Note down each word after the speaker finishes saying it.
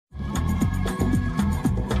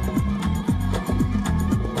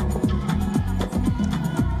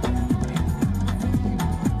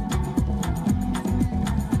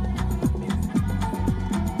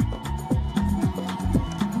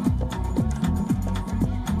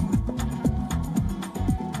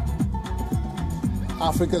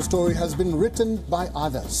Africa's story has been written by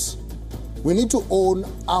others. We need to own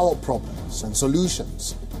our problems and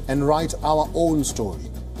solutions and write our own story.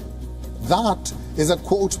 That is a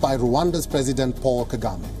quote by Rwanda's President Paul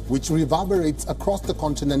Kagame, which reverberates across the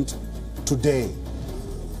continent today.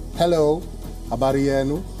 Hello, habari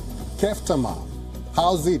yenu, keftama,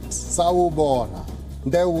 how's it, sawubona,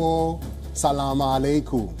 ndewo, salama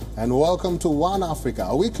aleikum, and welcome to One Africa,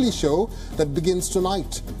 a weekly show that begins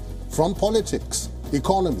tonight. From politics,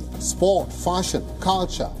 economy, sport, fashion,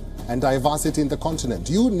 culture, and diversity in the continent,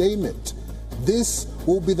 you name it. This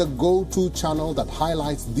will be the go-to channel that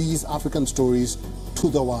highlights these African stories to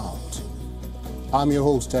the world. I'm your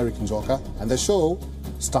host, Erik Njoka, and the show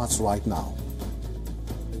starts right now.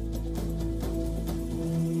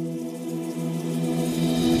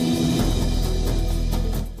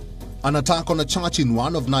 An attack on a church in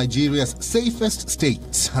one of Nigeria's safest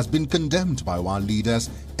states has been condemned by world leaders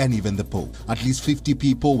and even the Pope. At least 50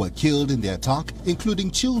 people were killed in the attack, including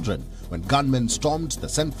children, when gunmen stormed the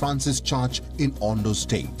St. Francis Church in Ondo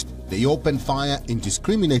State. They opened fire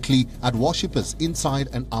indiscriminately at worshippers inside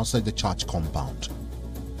and outside the church compound.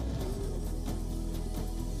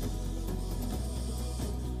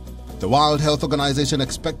 The World Health Organization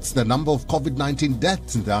expects the number of COVID-19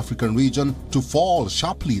 deaths in the African region to fall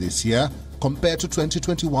sharply this year compared to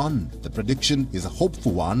 2021. The prediction is a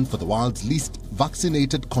hopeful one for the world's least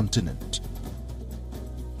vaccinated continent.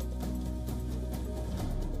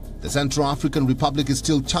 The Central African Republic is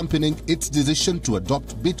still championing its decision to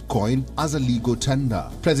adopt Bitcoin as a legal tender.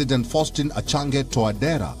 President Faustin Archange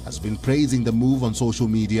Touadera has been praising the move on social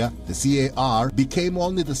media. The CAR became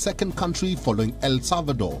only the second country following El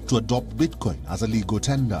Salvador to adopt Bitcoin as a legal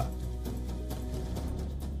tender.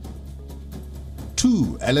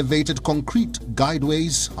 Two elevated concrete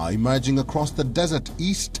guideways are emerging across the desert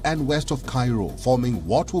east and west of Cairo, forming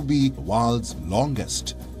what will be the world's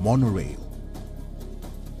longest monorail.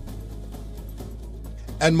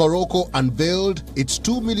 And Morocco unveiled its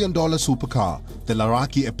 $2 million supercar. The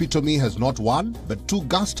Laraki epitome has not one, but two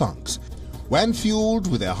gas tanks. When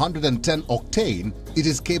fueled with 110 octane, it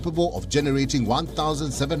is capable of generating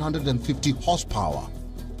 1,750 horsepower.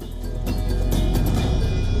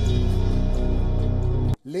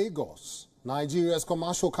 Lagos, Nigeria's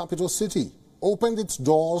commercial capital city, opened its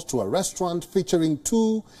doors to a restaurant featuring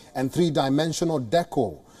 2- and 3-dimensional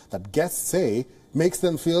decor that guests say makes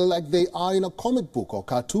them feel like they are in a comic book or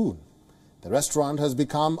cartoon. The restaurant has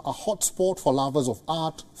become a hotspot for lovers of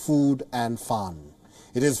art, food and fun.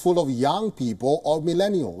 It is full of young people or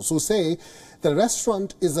millennials who say the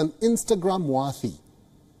restaurant is an Instagram-worthy.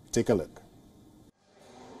 Take a look.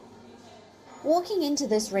 Walking into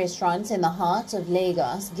this restaurant in the heart of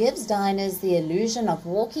Lagos gives diners the illusion of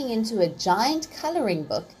walking into a giant coloring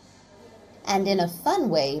book and in a fun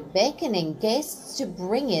way beckoning guests to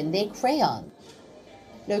bring in their crayon.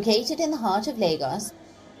 Located in the heart of Lagos,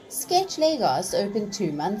 Sketch Lagos opened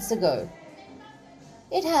 2 months ago.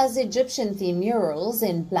 It has Egyptian-themed murals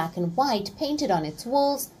in black and white painted on its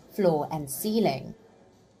walls, floor and ceiling.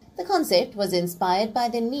 The concept was inspired by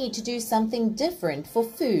the need to do something different for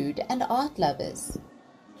food and art lovers.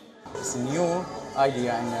 It's a new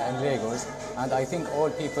idea in Lagos, and I think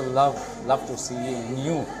all people love to see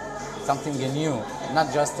something new,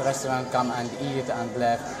 not just a restaurant come and eat and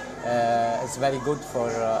left. It's very good for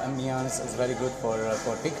ambience, it's very good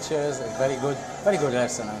for pictures, it's very good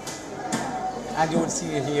restaurant. And you will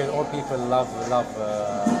see here all people love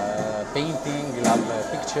painting,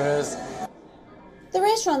 love pictures. The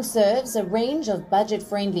restaurant serves a range of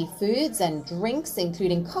budget-friendly foods and drinks,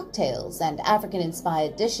 including cocktails and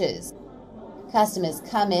African-inspired dishes. Customers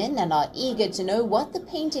come in and are eager to know what the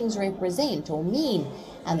paintings represent or mean,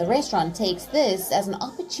 and the restaurant takes this as an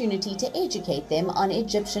opportunity to educate them on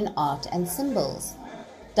Egyptian art and symbols.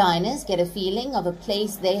 Diners get a feeling of a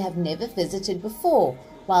place they have never visited before,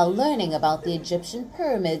 while learning about the Egyptian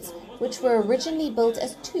pyramids, which were originally built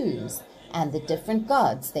as tombs, and the different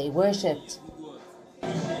gods they worshipped.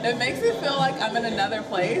 It makes me feel like I'm in another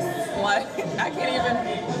place, like I can't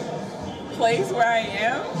even place where I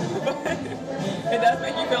am, but it does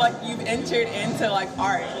make you feel like you've entered into like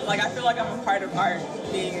art. Like I feel like I'm a part of art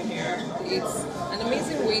being in here. It's an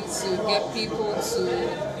amazing way to get people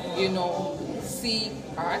to, see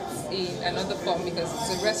art in another form, because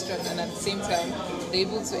it's a restaurant, and at the same time they're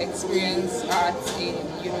able to experience art in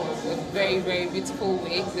a very, very beautiful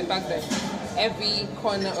way. The fact that every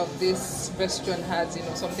corner of this restaurant has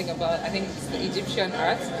something about, I think it's the Egyptian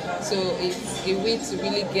art, so it's a way to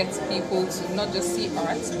really get people to not just see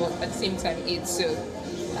art but at the same time eat. So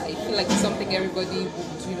I feel like it's something everybody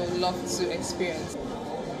would love to experience.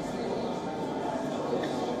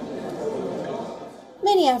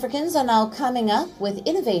 Many Africans are now coming up with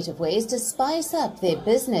innovative ways to spice up their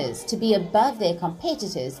business to be above their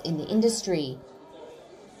competitors in the industry.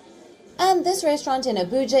 And this restaurant in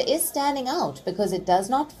Abuja is standing out because it does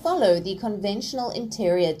not follow the conventional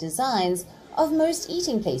interior designs of most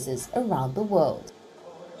eating places around the world.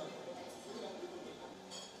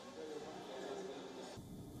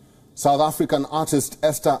 South African artist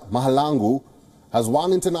Esther Mahalangu has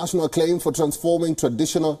won international acclaim for transforming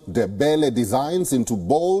traditional Ndebele designs into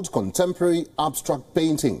bold, contemporary, abstract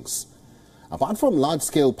paintings. Apart from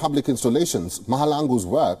large-scale public installations, Mahalangu's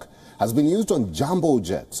work has been used on jumbo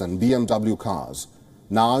jets and BMW cars.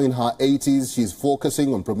 Now in her 80s, she's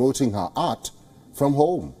focusing on promoting her art from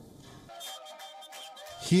home.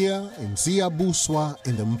 Here in Ziabuswa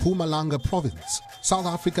in the Mpumalanga province, South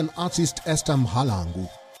African artist Esther Mahalangu,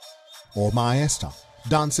 or Ma Esther,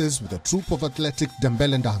 dances with a troupe of athletic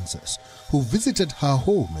Ndebele dancers who visited her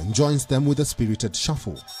home and joins them with a spirited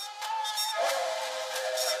shuffle.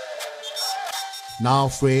 Now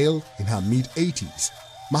frail in her mid-80s,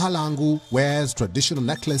 Mahalangu wears traditional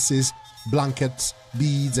necklaces, blankets,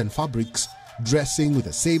 beads and fabrics, dressing with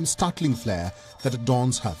the same startling flair that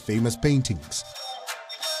adorns her famous paintings.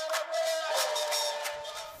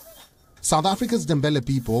 South Africa's Ndebele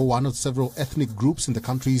people, one of several ethnic groups in the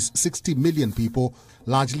country's 60 million people,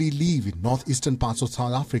 largely live in northeastern parts of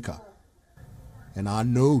South Africa and are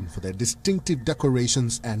known for their distinctive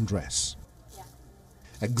decorations and dress.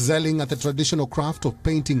 Excelling at the traditional craft of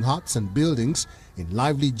painting huts and buildings in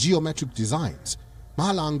lively geometric designs,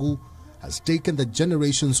 Mahalangu has taken the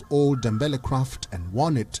generations-old Ndebele craft and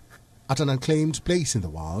won it at an acclaimed place in the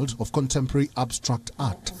world of contemporary abstract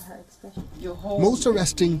art. Most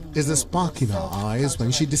arresting is the spark in her eyes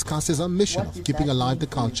when she discusses her mission of keeping alive the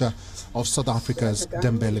culture of South Africa's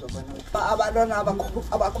Ndebele people.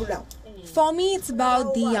 For me, it's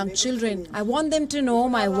about the young children. I want them to know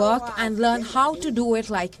my work and learn how to do it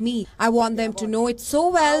like me. I want them to know it so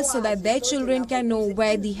well so that their children can know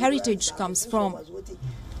where the heritage comes from.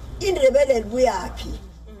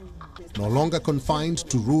 No longer confined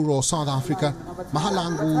to rural South Africa,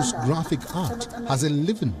 Mahalangu's graphic art has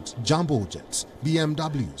enlivened jumbo jets,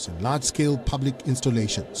 BMWs and large-scale public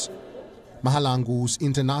installations. Mahalangu's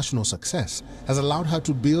international success has allowed her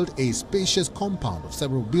to build a spacious compound of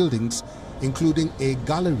several buildings, including a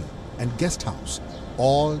gallery and guest house,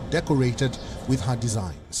 all decorated with her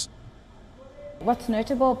designs. What's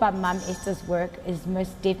notable about Mum Esther's work is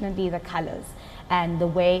most definitely the colors and the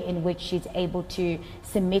way in which she's able to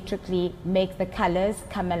symmetrically make the colors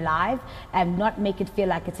come alive and not make it feel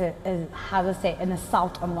like it's an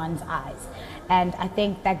assault on one's eyes. And I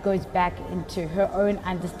think that goes back into her own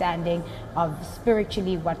understanding of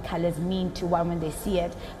spiritually what colors mean to one when they see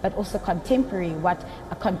it, but also contemporary, what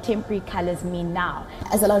contemporary colors mean now.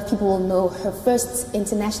 As a lot of people will know, her first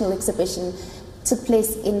international exhibition took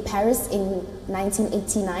place in Paris in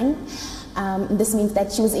 1989. This means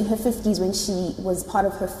that she was in her 50s when she was part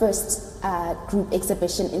of her first group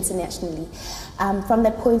exhibition internationally. From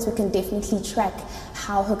that point, we can definitely track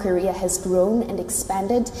how her career has grown and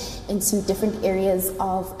expanded into different areas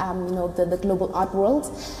of the global art world,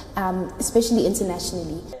 especially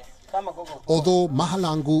internationally. Although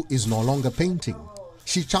Mahalangu is no longer painting,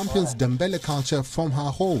 she champions Ndebele culture from her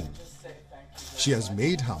home. She has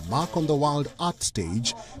made her mark on the world art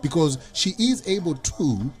stage because she is able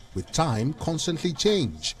to, with time, constantly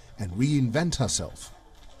change and reinvent herself.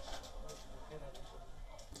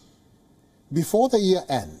 Before the year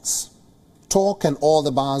ends, talk and all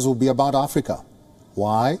the bars will be about Africa.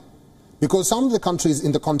 Why? Because some of the countries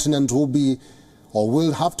in the continent will be or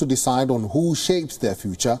will have to decide on who shapes their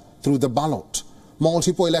future through the ballot.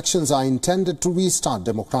 Multiple elections are intended to restart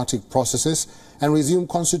democratic processes and resume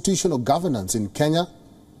constitutional governance in Kenya,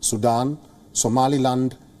 Sudan,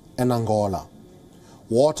 Somaliland and Angola.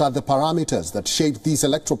 What are the parameters that shape these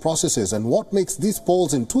electoral processes and what makes these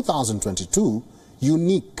polls in 2022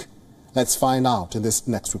 unique? Let's find out in this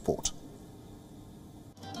next report.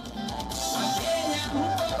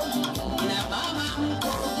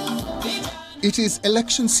 It is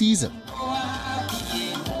election season.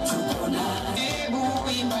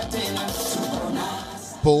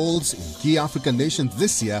 Polls in key African nations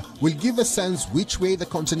this year will give a sense which way the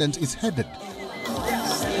continent is headed.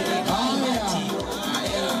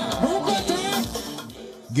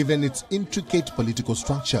 Given its intricate political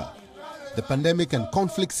structure, the pandemic and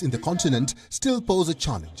conflicts in the continent still pose a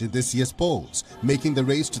challenge in this year's polls, making the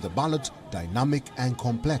race to the ballot dynamic and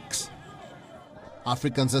complex.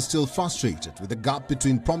 Africans are still frustrated with the gap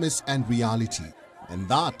between promise and reality. And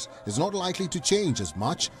that is not likely to change as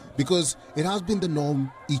much because it has been the norm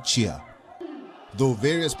each year. though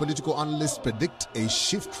various political analysts predict a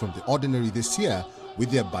shift from the ordinary this year, with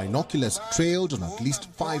their binoculars trailed on at least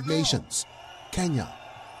 5 nations: Kenya,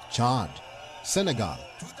 Chad, Senegal,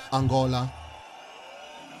 Angola.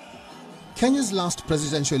 Kenya's last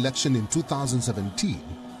presidential election in 2017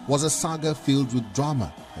 was a saga filled with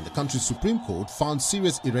drama, and the country's Supreme Court found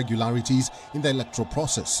serious irregularities in the electoral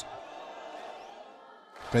process.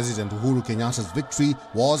 President Uhuru Kenyatta's victory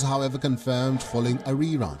was, however, confirmed following a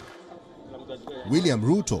rerun. William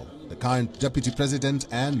Ruto, the current deputy president,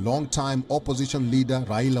 and long-time opposition leader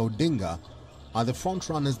Raila Odinga are the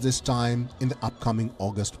front-runners this time in the upcoming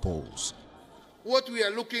August polls. What we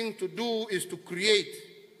are looking to do is to create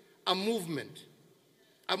a movement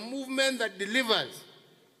that delivers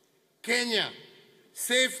Kenya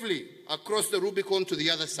safely across the Rubicon to the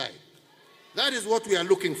other side. That is what we are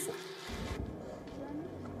looking for.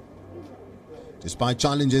 Despite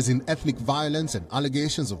challenges in ethnic violence and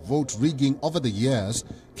allegations of vote rigging over the years,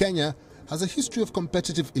 Kenya has a history of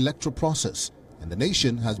competitive electoral process, and the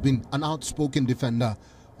nation has been an outspoken defender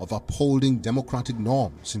of upholding democratic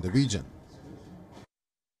norms in the region.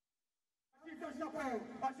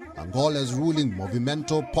 Angola's ruling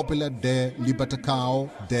Movimento Popular de Libertação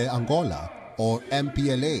de Angola, or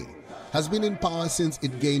MPLA, has been in power since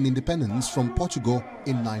it gained independence from Portugal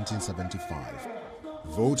in 1975.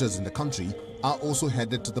 Voters in the country are also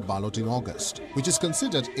headed to the ballot in August, which is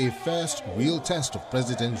considered a first real test of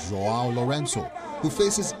President João Lourenço, who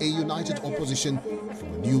faces a united opposition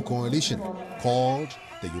from a new coalition called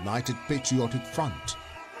the United Patriotic Front.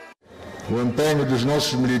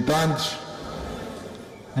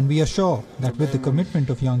 And we are sure that with the commitment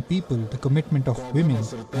of young people, the commitment of women,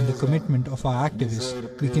 and the commitment of our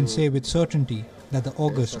activists, we can say with certainty that the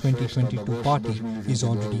August 2022 party is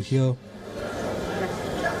already here.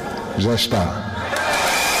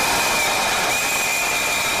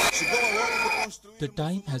 The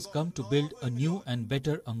time has come to build a new and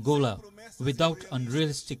better Angola, without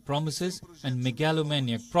unrealistic promises and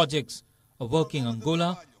megalomaniac projects. A working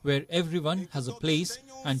Angola where everyone has a place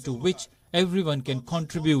and to which everyone can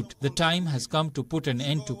contribute. The time has come to put an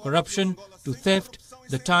end to corruption, to theft.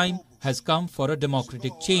 The time has come for a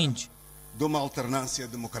democratic change.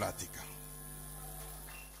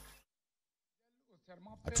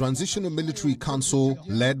 A transitional military council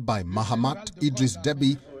led by Mahamat Idris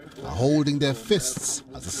Deby are holding their fists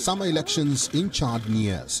as the summer elections in Chad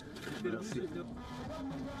nears.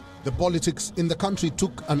 The politics in the country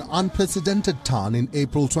took an unprecedented turn in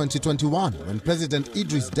April 2021 when President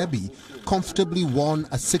Idris Deby comfortably won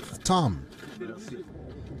a 6th term,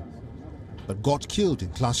 but got killed in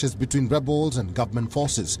clashes between rebels and government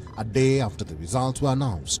forces a day after the results were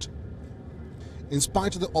announced. In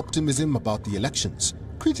spite of the optimism about the elections,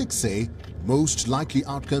 critics say most likely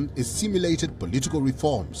outcome is simulated political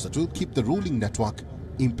reforms that will keep the ruling network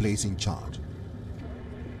in place in Chad.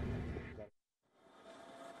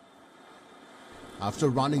 After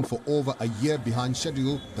running for over a year behind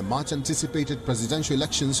schedule, the much-anticipated presidential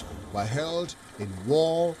elections were held in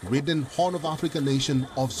war-ridden Horn of Africa nation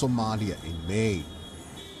of Somalia in May,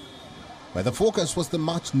 where the focus was the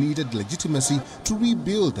much-needed legitimacy to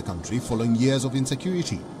rebuild the country following years of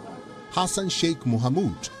insecurity. Hassan Sheikh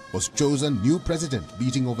Mohamud was chosen new president,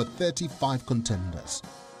 beating over 35 contenders.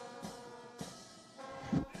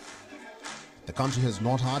 The country has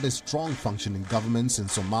not had a strong functioning government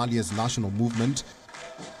since Somalia's national movement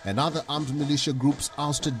and other armed militia groups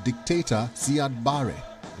ousted dictator Siad Barre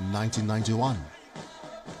in 1991.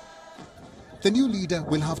 The new leader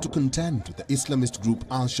will have to contend with the Islamist group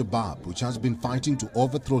Al-Shabaab, which has been fighting to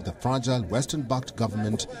overthrow the fragile Western-backed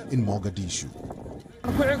government in Mogadishu.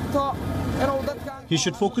 He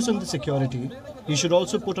should focus on the security. He should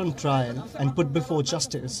also put on trial and put before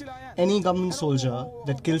justice any government soldier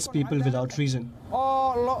that kills people without reason.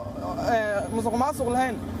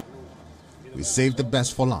 We saved the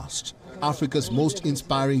best for last. Africa's most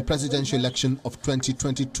inspiring presidential election of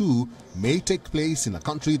 2022 may take place in a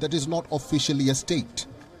country that is not officially a state.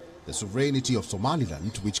 The sovereignty of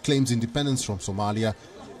Somaliland, which claims independence from Somalia,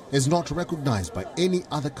 is not recognized by any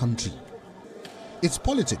other country. Its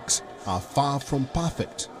politics are far from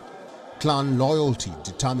perfect. Clan loyalty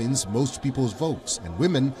determines most people's votes, and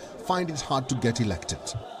women find it hard to get elected.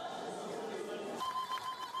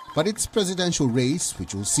 But its presidential race,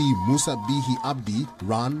 which will see Musa Bihi Abdi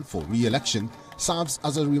run for re-election, serves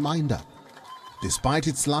as a reminder. Despite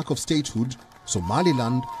its lack of statehood,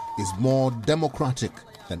 Somaliland is more democratic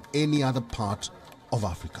than any other part of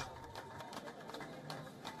Africa.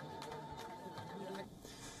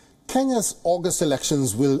 Kenya's August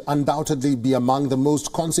elections will undoubtedly be among the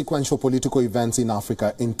most consequential political events in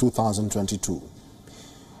Africa in 2022.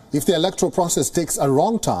 If the electoral process takes a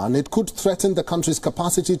wrong turn, it could threaten the country's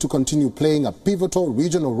capacity to continue playing a pivotal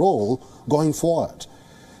regional role going forward.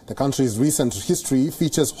 The country's recent history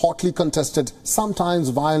features hotly contested, sometimes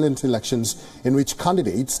violent elections in which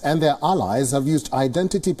candidates and their allies have used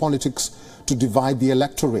identity politics to divide the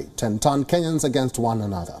electorate and turn Kenyans against one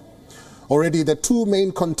another. Already the two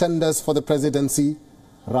main contenders for the presidency,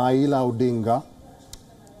 Raila Odinga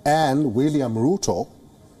and William Ruto,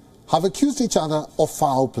 have accused each other of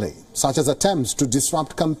foul play, such as attempts to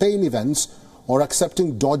disrupt campaign events or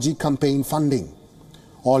accepting dodgy campaign funding.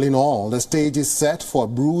 All in all, the stage is set for a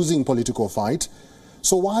bruising political fight.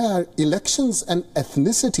 So why are elections and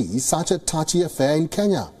ethnicity such a touchy affair in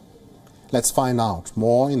Kenya? Let's find out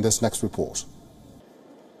more in this next report.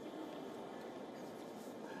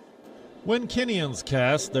 When Kenyans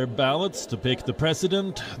cast their ballots to pick the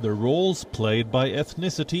president, the roles played by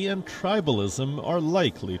ethnicity and tribalism are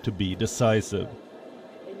likely to be decisive.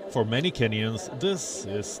 For many Kenyans, this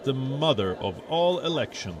is the mother of all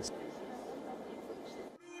elections.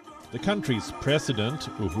 The country's president,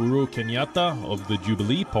 Uhuru Kenyatta of the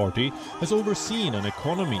Jubilee Party, has overseen an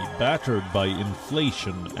economy battered by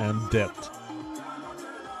inflation and debt,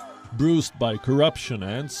 bruised by corruption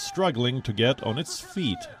and struggling to get on its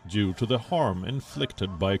feet due to the harm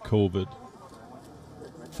inflicted by COVID.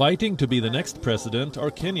 Fighting to be the next president are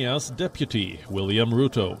Kenya's deputy, William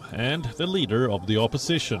Ruto, and the leader of the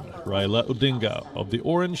opposition, Raila Odinga, of the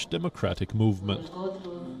Orange Democratic Movement.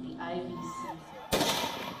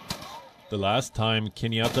 The last time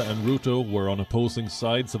Kenyatta and Ruto were on opposing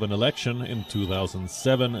sides of an election in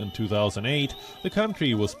 2007 and 2008, the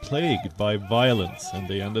country was plagued by violence and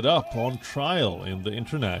they ended up on trial in the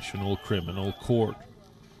International Criminal Court.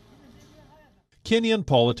 Kenyan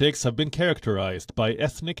politics have been characterized by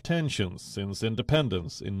ethnic tensions since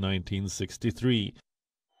independence in 1963.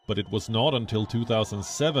 But it was not until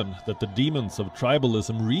 2007 that the demons of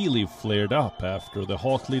tribalism really flared up after the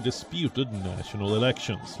hotly disputed national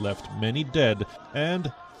elections left many dead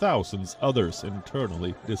and thousands others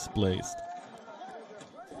internally displaced.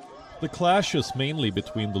 The clashes mainly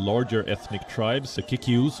between the larger ethnic tribes, the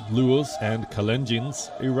Kikus, Luos and Kalenjins,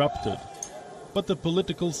 erupted. But the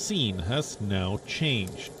political scene has now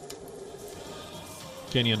changed.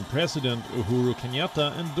 Kenyan President Uhuru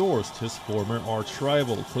Kenyatta endorsed his former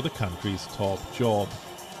arch-rival for the country's top job,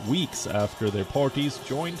 weeks after their parties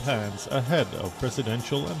joined hands ahead of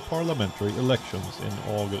presidential and parliamentary elections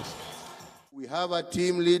in August. We have a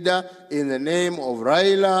team leader in the name of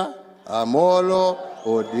Raila Amolo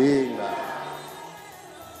Odinga.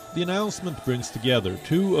 The announcement brings together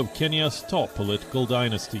two of Kenya's top political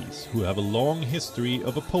dynasties who have a long history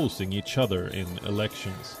of opposing each other in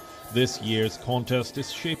elections. This year's contest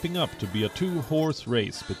is shaping up to be a two-horse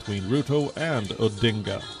race between Ruto and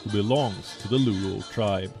Odinga, who belongs to the Luo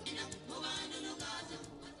tribe.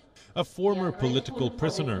 A former political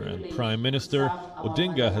prisoner and prime minister,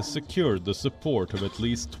 Odinga has secured the support of at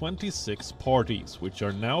least 26 parties, which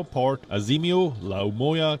are now part of Azimio la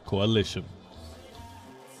Umoja coalition.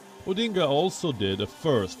 Odinga also did a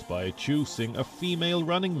first by choosing a female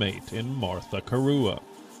running mate in Martha Karua.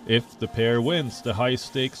 If the pair wins the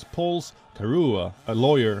high-stakes polls, Karua, a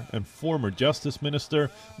lawyer and former justice minister,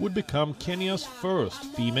 would become Kenya's first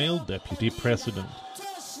female deputy president.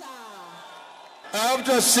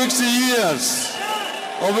 After 60 years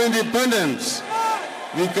of independence,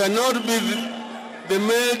 we cannot be the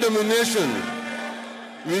male domination.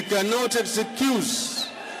 We cannot excuse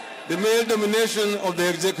the male domination of the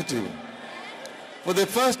executive. For the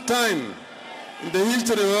first time in the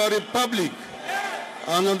history of our republic,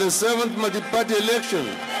 and on the 7th multi-party election,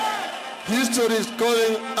 history is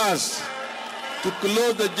calling us to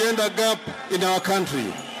close the gender gap in our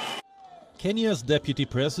country. Kenya's deputy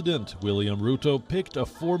president, William Ruto, picked a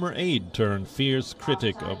former aide turned fierce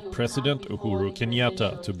critic of President Uhuru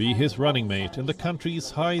Kenyatta to be his running mate in the country's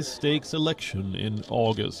high-stakes election in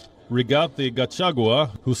August. Rigathi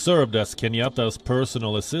Gachagua, who served as Kenyatta's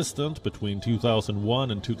personal assistant between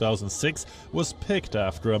 2001 and 2006, was picked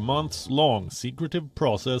after a months-long secretive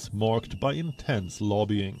process marked by intense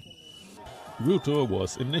lobbying. Ruto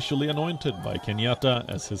was initially anointed by Kenyatta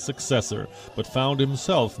as his successor, but found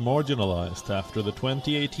himself marginalized after the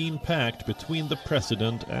 2018 pact between the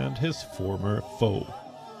president and his former foe.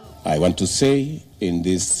 I want to say in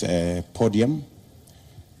this podium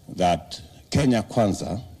that Kenya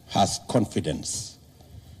Kwanza has confidence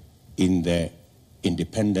in the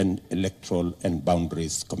Independent Electoral and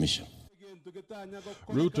Boundaries Commission.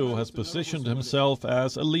 Ruto has positioned himself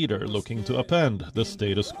as a leader looking to upend the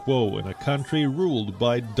status quo in a country ruled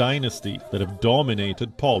by dynasties that have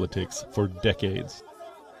dominated politics for decades.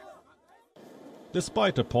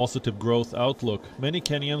 Despite a positive growth outlook, many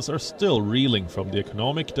Kenyans are still reeling from the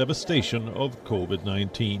economic devastation of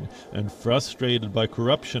COVID-19, and frustrated by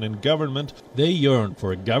corruption in government, they yearn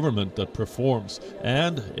for a government that performs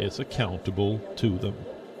and is accountable to them.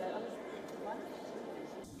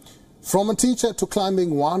 From a teacher to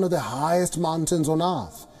climbing one of the highest mountains on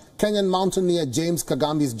earth, Kenyan mountaineer James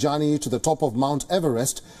Kagambi's journey to the top of Mount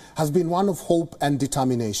Everest has been one of hope and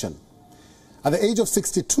determination. At the age of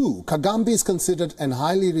 62, Kagambi is considered and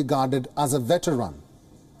highly regarded as a veteran.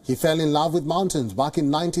 He fell in love with mountains back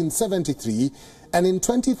in 1973, and in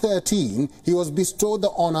 2013, he was bestowed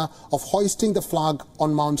the honor of hoisting the flag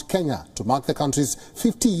on Mount Kenya to mark the country's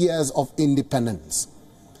 50 years of independence.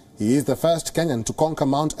 He is the first Kenyan to conquer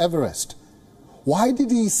Mount Everest. Why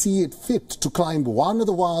did he see it fit to climb one of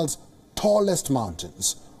the world's tallest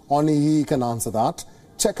mountains? Only he can answer that.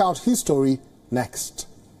 Check out his story next.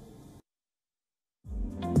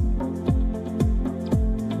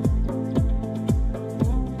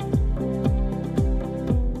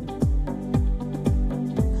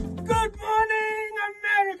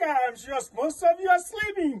 I'm sure most of you are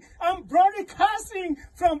sleeping. I'm broadcasting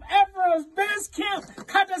from Everest Base Camp,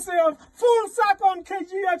 courtesy of Full Sack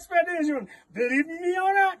KG Expedition. Believe me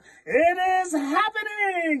or not, it is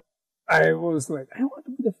happening. I was like, I want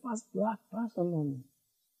to be the first black person on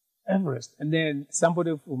Everest. And then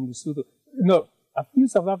somebody from Lesotho, a few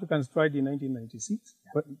South Africans tried in 1996,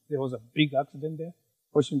 but there was a big accident there.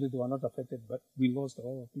 Fortunately, they were not affected, but we lost a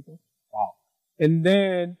lot of people. Wow. And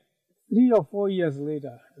then 3 or 4 years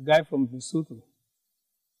later, a guy from Lesotho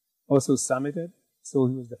also summited, so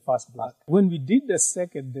he was the first black. When we did the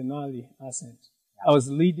second Denali ascent, I was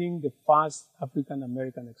leading the first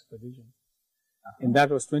African-American expedition. And that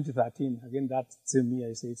was 2013. Again, that's to me,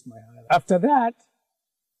 I say it's my highlight. After that,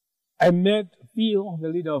 I met Phil, the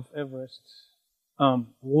leader of Everest,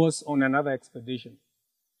 was on another expedition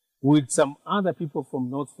with some other people from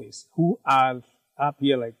North Face who are up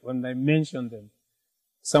here, like when I mentioned them.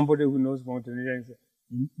 Somebody who knows mountaineering said,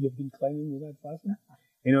 you've been climbing with that person?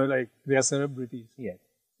 Like they are celebrities. Yes.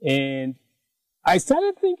 And I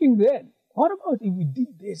started thinking then, what about if we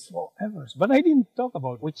did this for Everest? But I didn't talk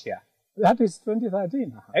about it. Which year? That is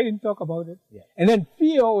 2013. I didn't talk about it. Yeah. And then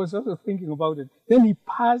Theo was also thinking about it. Then he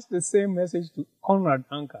passed the same message to Conrad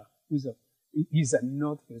Anker, he's a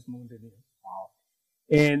North Face mountaineer. Wow.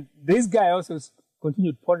 And this guy also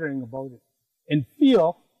continued pondering about it. And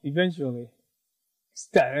Theo eventually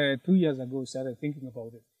 2 years ago, started thinking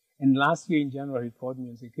about it. And last year in January, he called me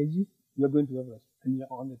and said, KG, you're going to Everest and you're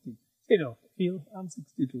on the team. I said, Phil, I'm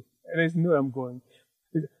 62. And I said, no, I'm going.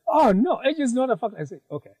 He said, oh, no, age is not a factor. I said,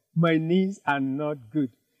 okay, my knees are not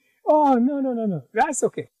good. Oh, no. That's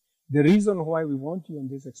okay. The reason why we want you on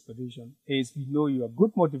this expedition is we know you're a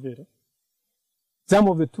good motivator. Some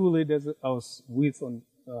of the two leaders I was with on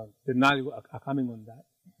the Nali are coming on that.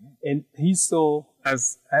 And he saw,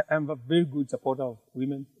 as I'm a very good supporter of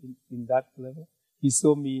women in that level, he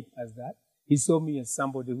saw me as that. He saw me as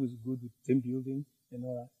somebody who's good with team building and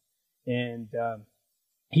all that. And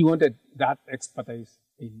he wanted that expertise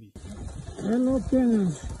in me. Hello,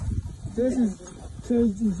 Kenyans. This is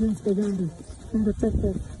KG James Kagambi from the top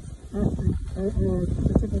of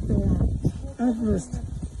Everest.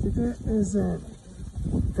 Today is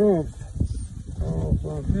 12th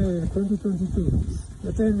of May 2022.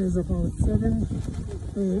 The time is about 7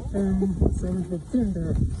 a.m., 7:15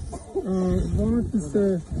 there. I want to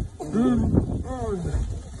say I'm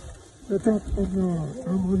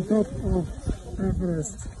on top of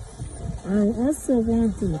Everest. I also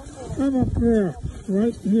want to have a prayer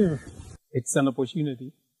right here. It's an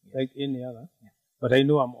opportunity like any other, but I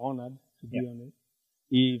know I'm honored to be on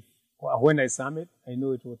it. When I summit, I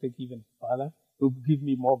know it will take even further. It will give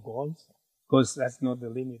me more goals, because that's not the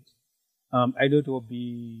limit. I know it will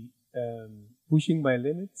be pushing my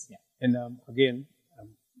limits, and again,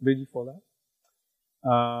 I'm ready for that.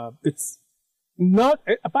 It's not,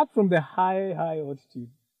 apart from the high altitude,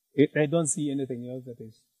 I don't see anything else that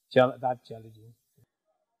is that challenging.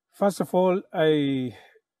 First of all, I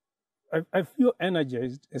feel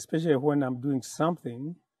energized, especially when I'm doing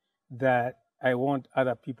something that I want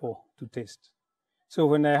other people to taste. So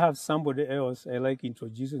when I have somebody else, I like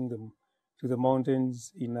introducing them to the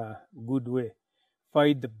mountains in a good way.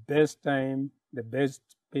 Find the best time, the best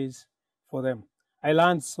pace for them. I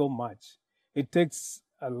learned so much. It takes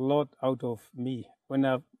a lot out of me. When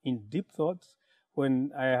I'm in deep thoughts,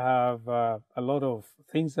 when I have a lot of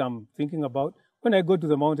things I'm thinking about, when I go to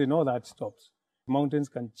the mountain, all that stops. Mountains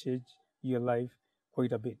can change your life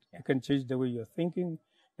quite a bit. It can change the way you're thinking,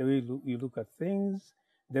 the way you look at things,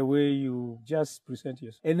 the way you just present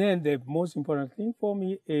yourself. And then the most important thing for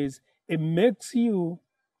me is it makes you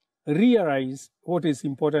realize what is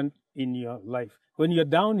important in your life. When you're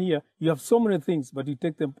down here, you have so many things, but you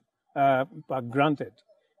take them for granted.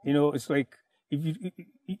 You know, it's like if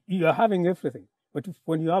you are having everything, but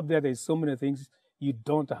when you're up there, there's so many things you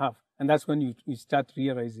don't have. And that's when you start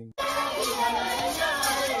realizing.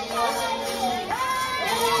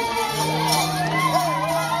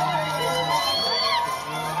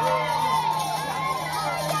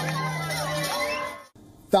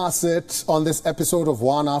 That's it on this episode of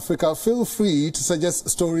One Africa. Feel free to suggest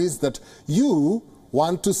stories that you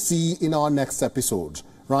want to see in our next episode.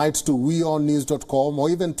 Write to weonnews.com or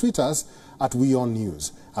even tweet us at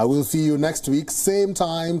weonnews. I will see you next week, same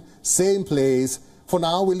time, same place. For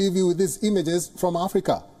now, we leave you with these images from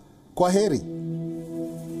Africa. Kwaheri.